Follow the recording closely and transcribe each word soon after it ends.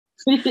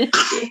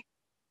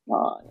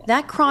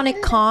That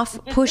chronic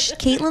cough pushed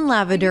Caitlin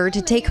Lavender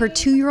to take her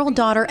 2-year-old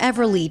daughter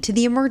Everly to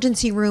the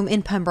emergency room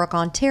in Pembroke,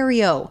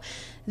 Ontario.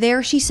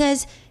 There, she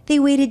says, they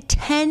waited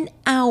 10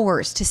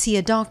 hours to see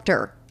a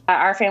doctor.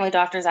 Our family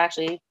doctors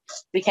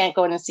we can't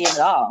go in and see him at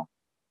all.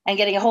 And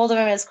getting a hold of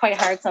him is quite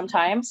hard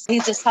sometimes. He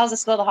just tells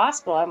us to go to the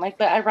hospital. I'm like,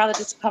 but I'd rather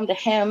just come to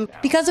him.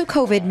 Because of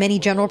COVID, many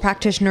general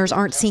practitioners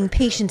aren't seeing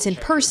patients in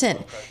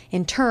person.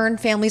 In turn,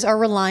 families are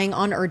relying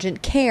on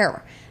urgent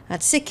care.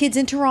 At Sick Kids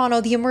in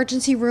Toronto, the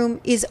emergency room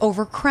is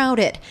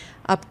overcrowded,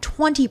 up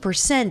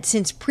 20%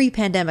 since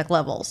pre-pandemic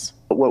levels.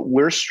 What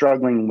we're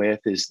struggling with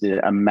is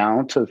the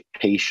amount of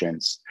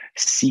patients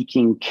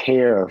seeking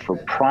care for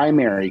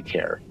primary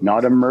care,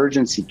 not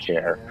emergency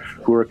care,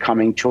 who are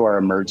coming to our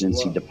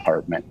emergency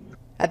department.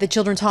 At the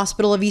Children's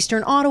Hospital of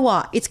Eastern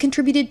Ottawa, it's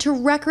contributed to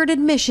record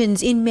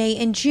admissions in May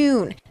and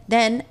June.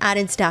 Then add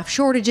in staff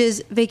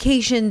shortages,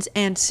 vacations,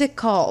 and sick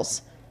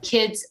calls.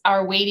 Kids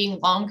are waiting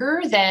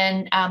longer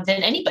than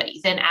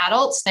anybody, than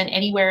adults, than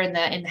anywhere in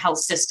the health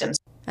systems.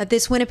 At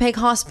this Winnipeg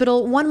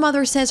hospital, one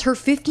mother says her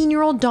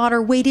 15-year-old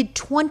daughter waited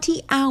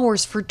 20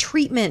 hours for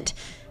treatment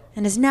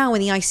and is now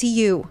in the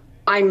ICU.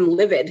 I'm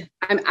livid.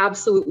 I'm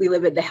absolutely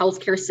livid. The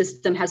healthcare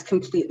system has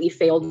completely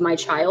failed my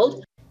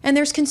child. And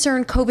there's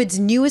concern COVID's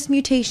newest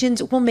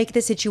mutations will make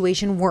the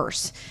situation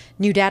worse.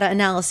 New data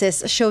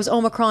analysis shows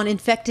Omicron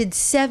infected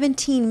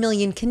 17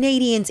 million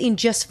Canadians in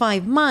just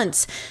 5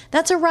 months.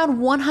 That's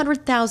around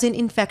 100,000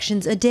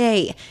 infections a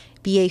day.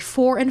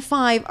 BA4 and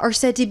 5 are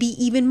said to be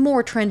even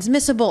more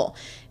transmissible.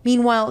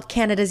 Meanwhile,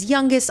 Canada's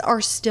youngest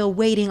are still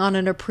waiting on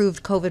an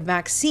approved COVID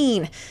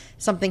vaccine,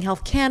 something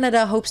Health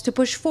Canada hopes to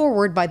push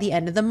forward by the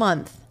end of the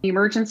month.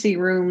 Emergency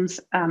rooms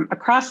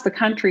across the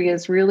country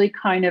is really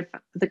kind of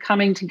the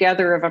coming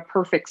together of a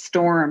perfect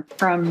storm,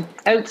 from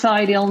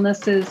outside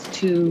illnesses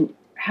to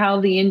how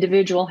the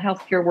individual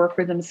healthcare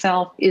worker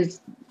themselves is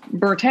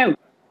burnt out.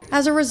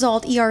 As a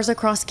result, ERs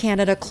across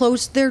Canada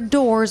closed their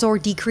doors or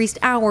decreased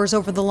hours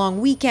over the long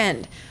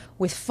weekend.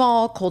 With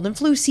fall, cold and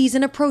flu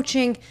season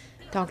approaching,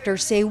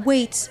 doctors say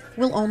waits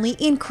will only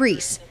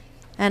increase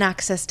and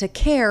access to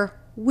care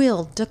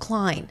will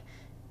decline.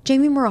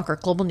 Jamie Mauracher,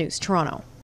 Global News, Toronto.